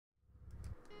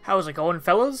How's it going,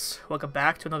 fellas? Welcome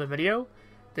back to another video.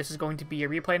 This is going to be a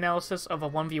replay analysis of a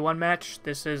 1v1 match.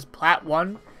 This is Plat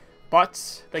 1,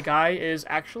 but the guy is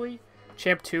actually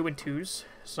Champ 2 in 2s,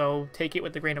 so take it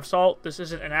with a grain of salt. This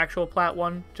isn't an actual Plat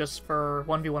 1, just for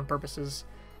 1v1 purposes.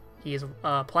 He is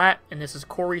Plat, and this is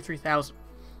Corey3000.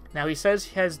 Now, he says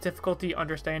he has difficulty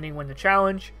understanding when to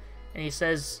challenge, and he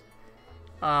says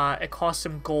it costs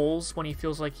him goals when he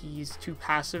feels like he's too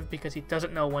passive because he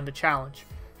doesn't know when to challenge.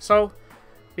 So,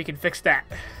 we can fix that.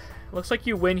 Looks like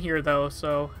you win here though,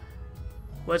 so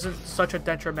wasn't such a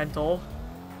detrimental.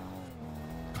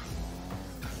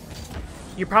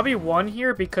 You probably won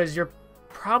here because you're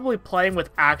probably playing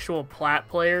with actual Plat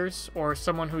players or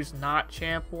someone who's not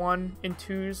Champ 1 in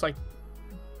 2s. Like,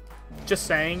 just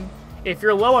saying, if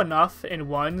you're low enough in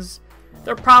 1s,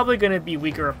 they're probably going to be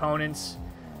weaker opponents.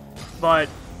 But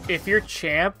if you're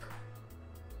Champ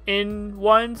in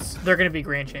 1s, they're going to be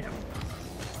Grand Champ.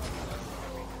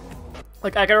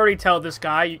 Like, I can already tell this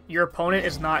guy, your opponent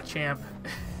is not Champ.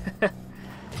 So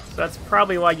that's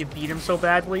probably why you beat him so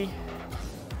badly.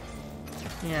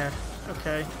 Yeah,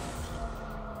 okay.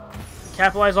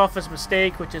 Capitalize off his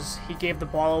mistake, which is he gave the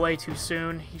ball away too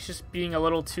soon. He's just being a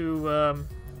little too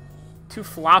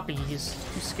floppy. He's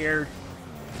too scared.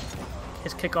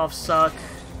 His kickoffs suck.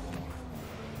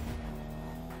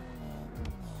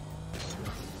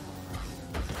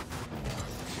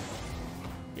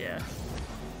 Yeah.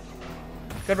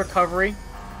 Good recovery.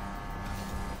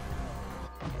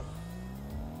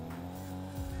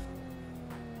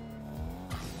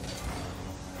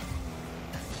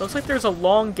 Looks like there's a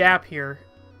long gap here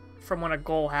from when a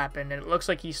goal happened, and it looks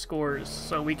like he scores.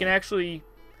 So we can actually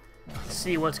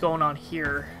see what's going on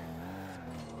here.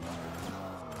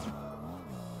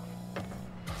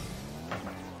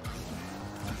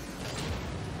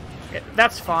 Yeah,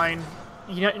 that's fine.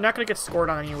 You're not going to get scored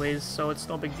on anyways, so it's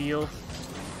no big deal.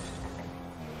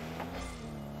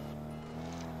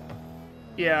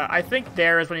 Yeah, I think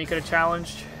there is when you could have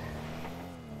challenged.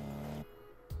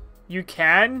 You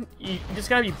can. You just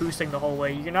gotta be boosting the whole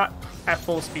way. You're not at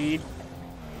full speed.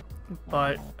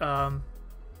 But,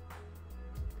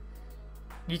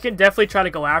 you can definitely try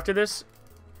to go after this.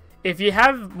 If you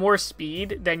have more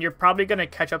speed, then you're probably gonna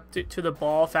catch up to the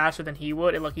ball faster than he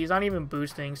would. And look, he's not even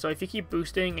boosting. So if you keep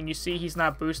boosting and you see he's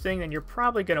not boosting, then you're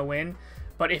probably gonna win.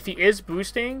 But if he is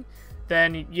boosting,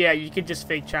 then yeah, you could just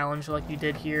fake challenge like you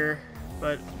did here.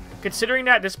 But considering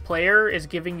that this player is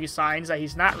giving you signs that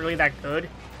he's not really that good,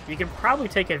 you can probably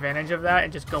take advantage of that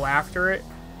and just go after it.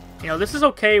 You know, this is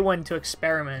okay when to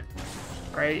experiment,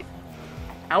 right?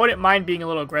 I wouldn't mind being a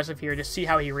little aggressive here to see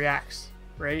how he reacts,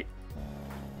 right?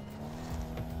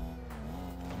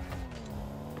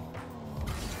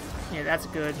 Yeah, that's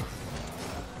good.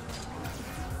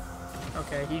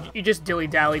 Okay, you just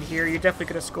dilly-dallied here. You definitely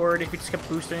could have scored if you just kept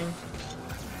boosting.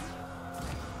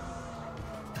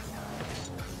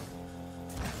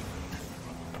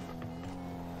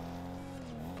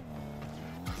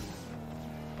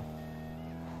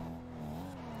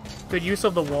 Good use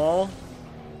of the wall.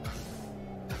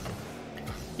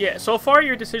 Yeah, so far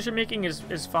your decision making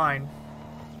is fine.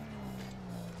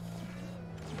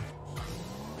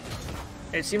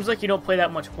 It seems like you don't play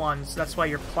that much ones. That's why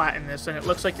you're Plat in this, and it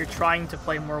looks like you're trying to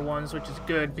play more ones, which is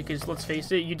good because let's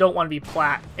face it, you don't want to be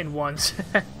Plat in ones.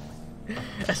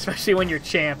 Especially when you're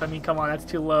Champ. I mean, come on, that's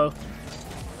too low.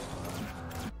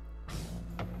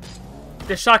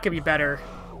 This shot could be better.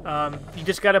 You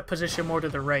just gotta position more to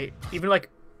the right. Even like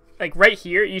right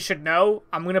here, you should know,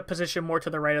 I'm going to position more to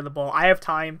the right of the ball. I have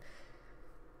time.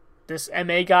 This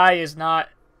MA guy is not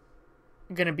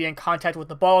going to be in contact with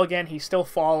the ball again. He's still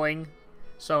falling.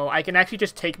 So I can actually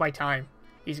just take my time.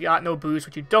 He's got no boost,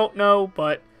 which you don't know,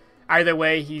 but either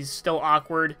way, he's still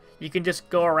awkward. You can just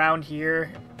go around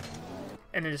here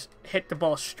and just hit the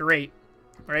ball straight,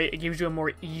 right? It gives you a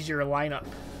more easier lineup.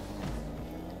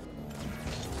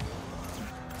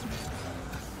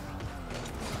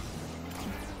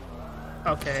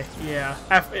 Okay, yeah.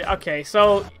 Okay,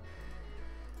 so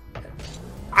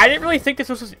I didn't really think this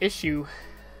was an issue,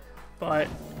 but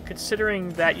considering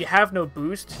that you have no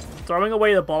boost, throwing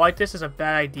away the ball like this is a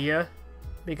bad idea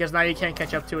because now you can't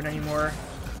catch up to it anymore.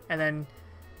 And then,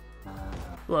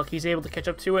 look, he's able to catch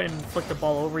up to it and flick the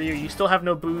ball over you. You still have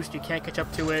no boost, you can't catch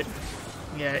up to it.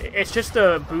 Yeah, it's just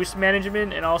the boost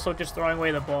management and also just throwing away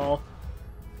the ball.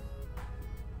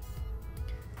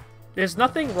 There's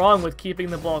nothing wrong with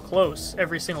keeping the ball close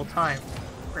every single time,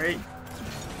 right?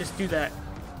 Just do that.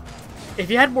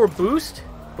 If you had more boost,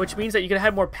 which means that you could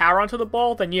have more power onto the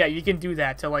ball, then yeah, you can do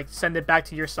that to like send it back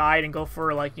to your side and go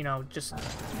for like, you know, just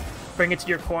bring it to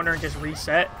your corner and just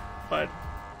reset. But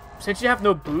since you have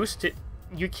no boost,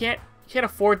 you can't you can't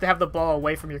afford to have the ball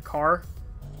away from your car.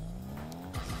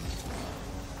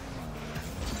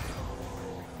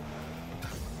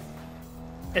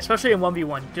 Especially in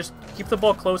 1v1. Just keep the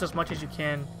ball close as much as you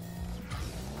can.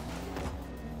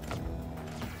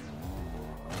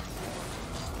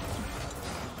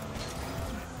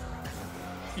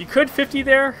 You could 50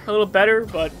 there, a little better,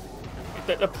 but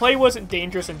the play wasn't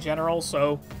dangerous in general,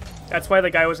 so that's why the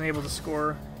guy wasn't able to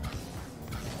score.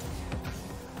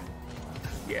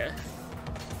 Yeah.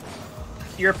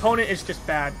 Your opponent is just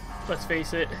bad, let's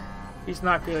face it. He's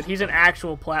not good. He's an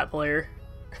actual plat player.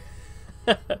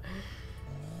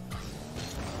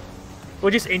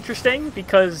 Which is interesting,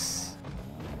 because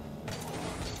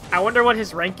I wonder what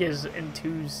his rank is in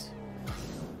 2s.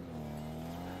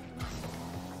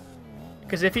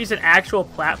 Because if he's an actual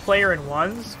plat player in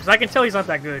 1s, because I can tell he's not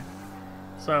that good.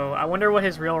 So I wonder what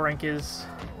his real rank is.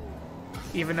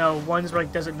 Even though 1s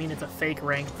rank doesn't mean it's a fake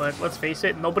rank, but let's face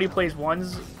it, nobody plays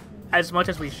 1s as much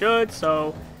as we should,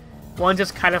 so 1s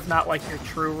is kind of not like your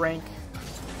true rank.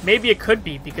 Maybe it could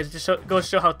be, because it just goes to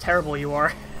show how terrible you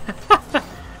are.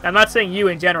 I'm not saying you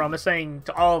in general, I'm just saying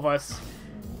to all of us.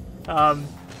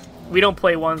 We don't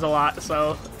play 1s a lot,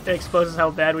 so it exposes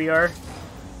how bad we are.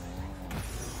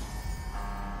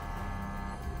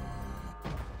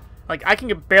 Like, I can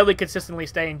barely consistently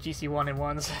stay in GC1 and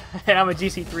 1s, and I'm a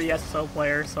GC3 SSO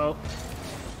player, so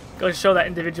goes to show that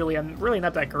individually I'm really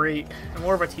not that great. I'm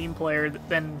more of a team player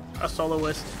than a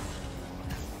soloist.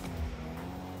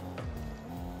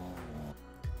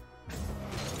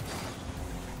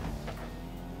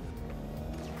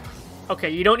 Okay,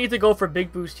 you don't need to go for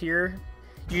big boost here.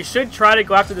 You should try to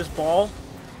go after this ball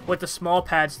with the small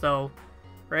pads, though,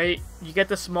 right? You get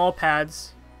the small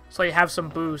pads so you have some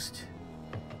boost.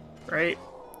 Right?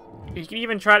 You can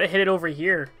even try to hit it over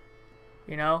here.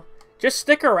 You know? Just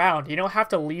stick around. You don't have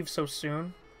to leave so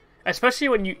soon. Especially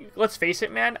when you... Let's face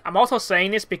it, man. I'm also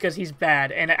saying this because he's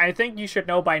bad. And I think you should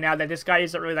know by now that this guy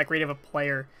isn't really that great of a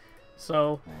player.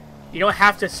 So, you don't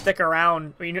have to stick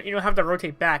around. Or you don't have to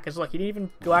rotate back. Because, look, he didn't even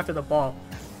go after the ball.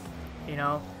 You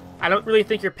know? I don't really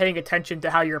think you're paying attention to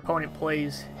how your opponent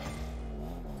plays.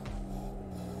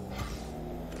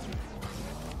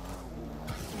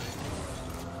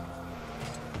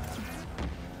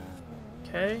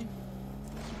 Okay.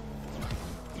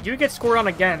 You get scored on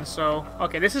again, so...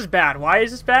 Okay, this is bad. Why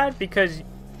is this bad? Because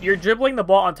you're dribbling the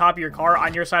ball on top of your car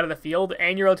on your side of the field,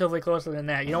 and you're relatively close to the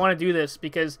net. You don't want to do this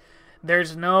because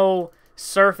there's no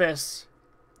surface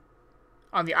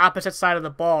on the opposite side of the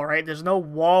ball, right? There's no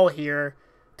wall here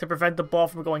to prevent the ball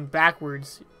from going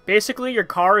backwards. Basically, your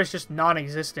car is just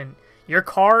non-existent. Your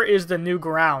car is the new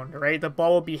ground, right? The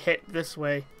ball will be hit this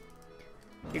way.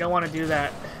 You don't want to do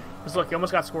that. Because look, you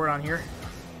almost got scored on here.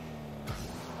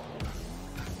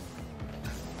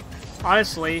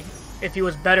 Honestly, if he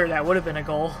was better, that would have been a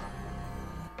goal.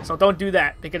 So don't do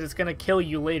that, because it's going to kill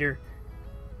you later.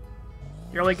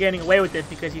 You're only getting away with it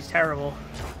because he's terrible.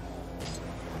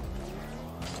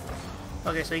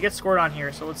 Okay, so he gets scored on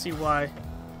here, so let's see why.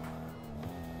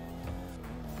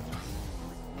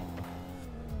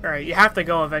 Alright, you have to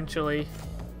go eventually,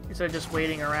 instead of just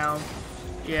waiting around.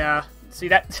 Yeah, see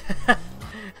that?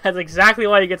 That's exactly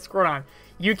why you get scored on.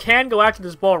 You can go after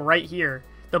this ball right here.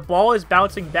 The ball is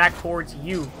bouncing back towards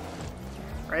you,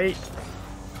 right?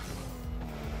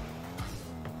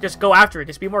 Just go after it.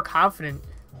 Just be more confident.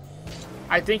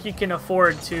 I think you can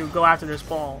afford to go after this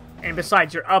ball. And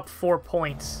besides, you're up 4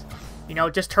 points. You know,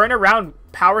 just turn around,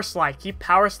 power slide. Keep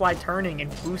power slide turning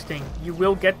and boosting. You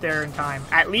will get there in time.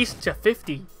 At least to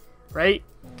 50, right?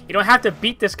 You don't have to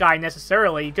beat this guy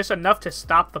necessarily. Just enough to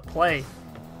stop the play,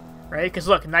 right? Because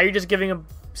look, now you're just giving him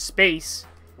space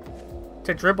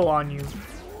to dribble on you.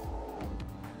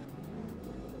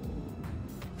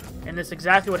 And that's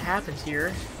exactly what happens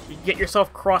here. You get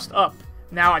yourself crossed up.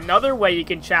 Now, another way you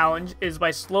can challenge is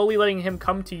by slowly letting him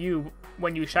come to you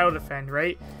when you shadow defend,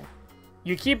 right?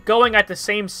 You keep going at the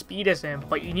same speed as him,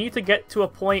 but you need to get to a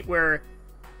point where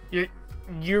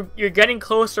you're getting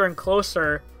closer and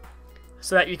closer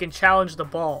so that you can challenge the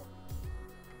ball,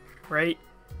 right?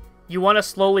 You want to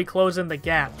slowly close in the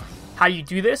gap. How you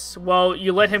do this? Well,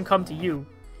 you let him come to you.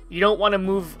 You don't want to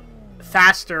move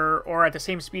faster or at the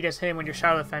same speed as him when you're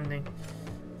shadow defending.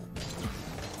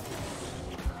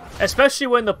 Especially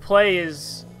when the play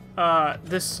is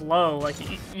this slow. Like,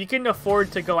 you can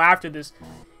afford to go after this.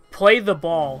 Play the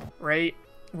ball, right?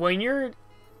 When you're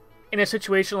in a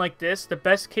situation like this, the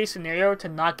best case scenario to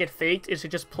not get faked is to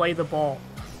just play the ball.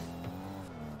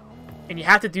 And you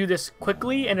have to do this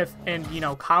quickly and you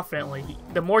know, confidently.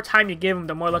 The more time you give him,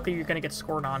 the more likely you're going to get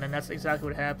scored on, and that's exactly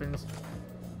what happens.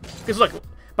 Because look,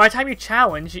 by the time you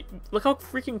challenge, look how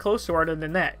freaking close you are to the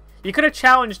net. You could have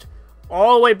challenged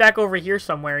all the way back over here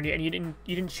somewhere, and you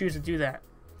didn't choose to do that.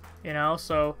 You know,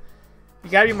 so you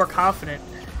gotta be more confident.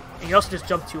 And you also just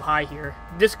jumped too high here.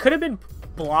 This could have been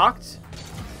blocked,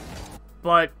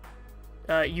 but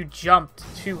you jumped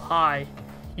too high.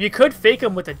 You could fake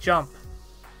him with a jump,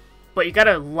 but you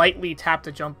gotta lightly tap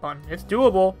the jump button. It's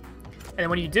doable. And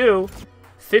when you do,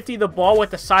 50 the ball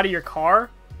with the side of your car,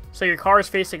 so your car is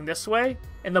facing this way,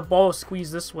 and the ball is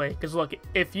squeezed this way. Because look,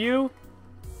 if you...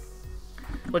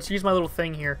 Let's use my little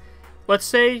thing here. Let's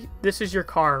say this is your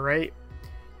car, right?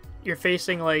 You're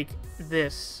facing like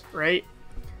this, right?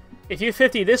 If you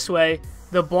 50 this way,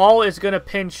 the ball is going to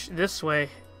pinch this way,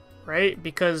 right?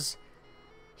 Because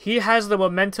he has the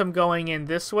momentum going in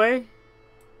this way,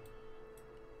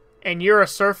 and you're a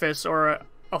surface or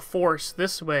a force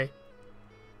this way,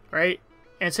 right?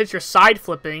 And since you're side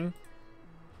flipping,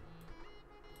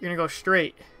 you're going to go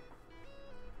straight.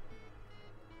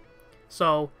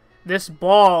 So this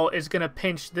ball is going to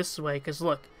pinch this way, because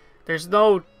look, there's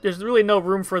really no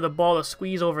room for the ball to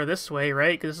squeeze over this way,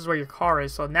 right? Because this is where your car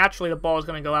is. So naturally the ball is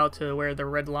going to go out to where the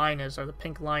red line is, or the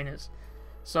pink line is.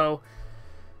 So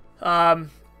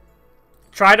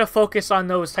try to focus on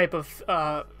those type of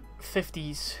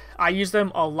 50s. I use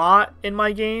them a lot in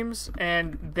my games,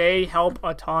 and they help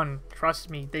a ton. Trust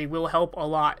me, they will help a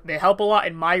lot. They help a lot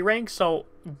in my rank, so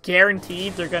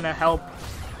guaranteed they're going to help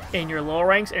in your lower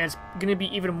ranks, and it's going to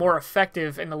be even more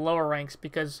effective in the lower ranks,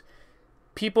 because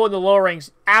people in the lower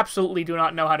ranks absolutely do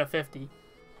not know how to 50.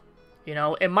 You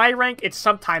know, in my rank, it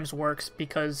sometimes works,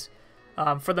 because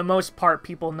for the most part,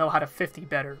 people know how to 50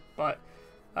 better. But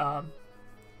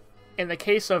in the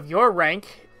case of your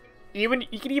rank, you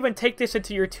can even take this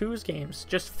into your 2s games.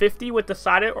 Just 50 with the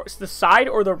side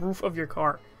or the roof of your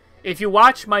car. If you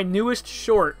watch my newest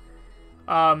short,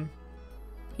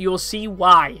 you will see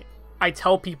why I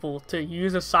tell people to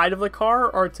use the side of the car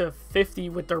or to 50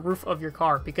 with the roof of your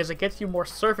car, because it gets you more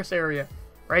surface area,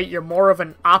 right? You're more of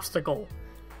an obstacle,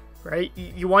 right?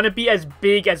 You want to be as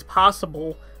big as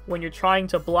possible when you're trying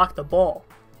to block the ball.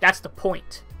 That's the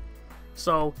point.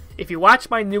 So if you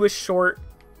watch my newest short,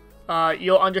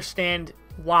 you'll understand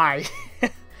why.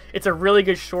 It's a really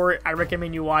good short. I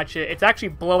recommend you watch it. It's actually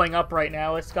blowing up right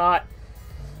now. It's got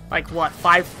like what,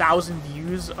 5,000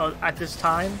 views at this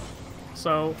time.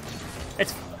 So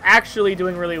it's actually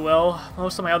doing really well.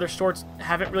 Most of my other shorts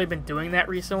haven't really been doing that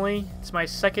recently. It's my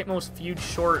second most viewed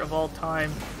short of all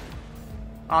time.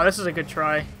 Oh, this is a good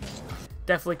try.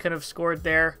 Definitely could have scored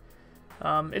there.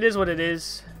 It is what it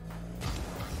is.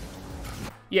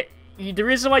 Yeah, the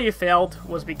reason why you failed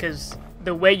was because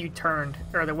the way you turned,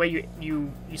 or the way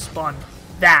you spun.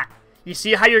 That. You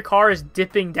see how your car is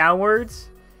dipping downwards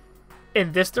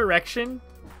in this direction?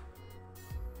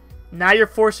 Now you're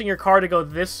forcing your car to go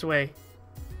this way.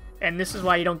 And this is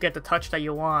why you don't get the touch that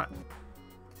you want.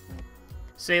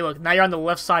 See, look, now you're on the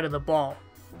left side of the ball.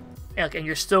 And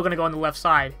you're still going to go on the left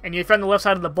side. And if you're on the left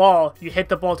side of the ball, you hit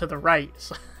the ball to the right.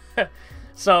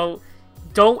 So,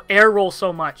 don't air roll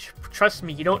so much. Trust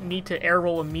me, you don't need to air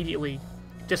roll immediately.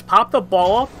 Just pop the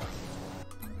ball up.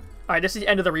 Alright, this is the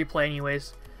end of the replay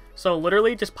anyways. So,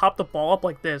 literally, just pop the ball up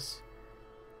like this.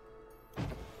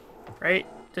 Right?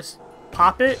 Just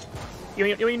pop it. You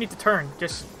don't even need to turn.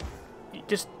 Just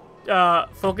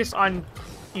focus on,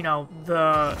 you know,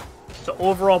 the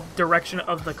overall direction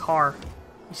of the car.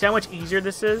 You see how much easier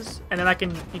this is? And then I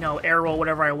can, you know, air roll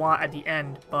whatever I want at the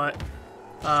end. But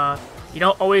you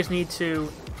don't always need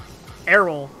to air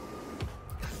roll.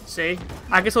 See?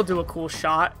 I guess I'll do a cool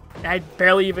shot. And I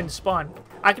barely even spun.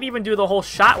 I can even do the whole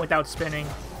shot without spinning.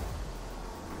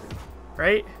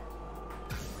 Right?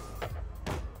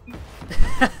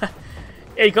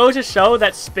 It goes to show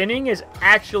that spinning is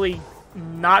actually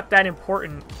not that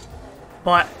important.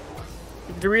 But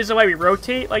the reason why we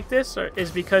rotate like this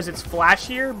is because it's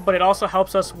flashier, but it also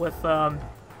helps us with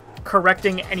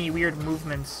correcting any weird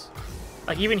movements.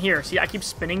 Like even here, see, I keep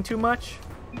spinning too much,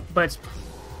 but it's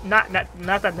not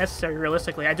that necessary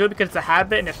realistically. I do it because it's a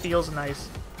habit and it feels nice.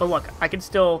 But look, I can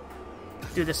still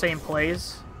do the same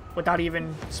plays without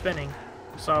even spinning.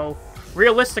 So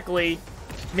realistically,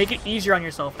 make it easier on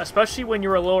yourself, especially when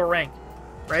you're a lower rank,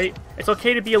 right? It's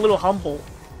okay to be a little humble,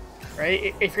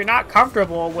 right? If you're not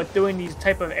comfortable with doing these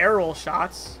type of air roll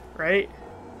shots, right,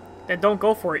 then don't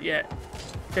go for it yet.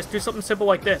 Just do something simple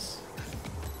like this.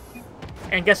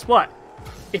 And guess what?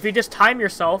 If you just time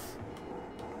yourself,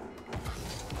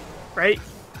 right,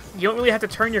 you don't really have to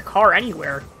turn your car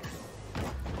anywhere.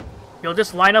 You'll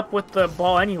just line up with the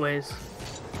ball anyways.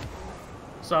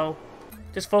 So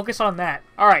just focus on that.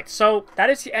 Alright, so that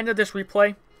is the end of this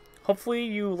replay. Hopefully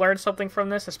you learned something from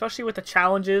this, especially with the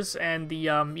challenges and the,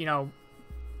 you know,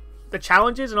 the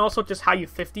challenges and also just how you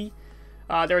 50.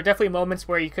 There are definitely moments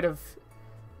where you could have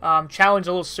challenged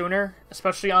a little sooner,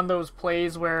 especially on those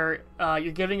plays where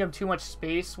you're giving him too much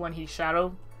space when he's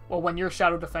shadow, or when you're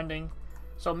shadow defending.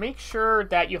 So make sure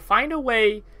that you find a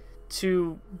way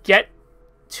to get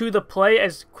to the play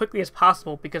as quickly as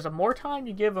possible, because the more time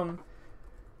you give him,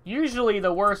 usually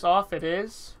the worse off it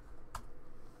is.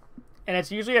 And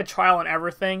it's usually a trial and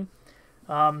error thing.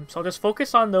 So just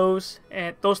focus on those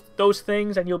and those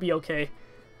things, and you'll be okay.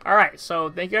 Alright, so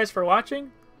thank you guys for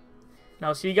watching, and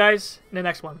I'll see you guys in the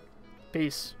next one.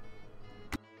 Peace.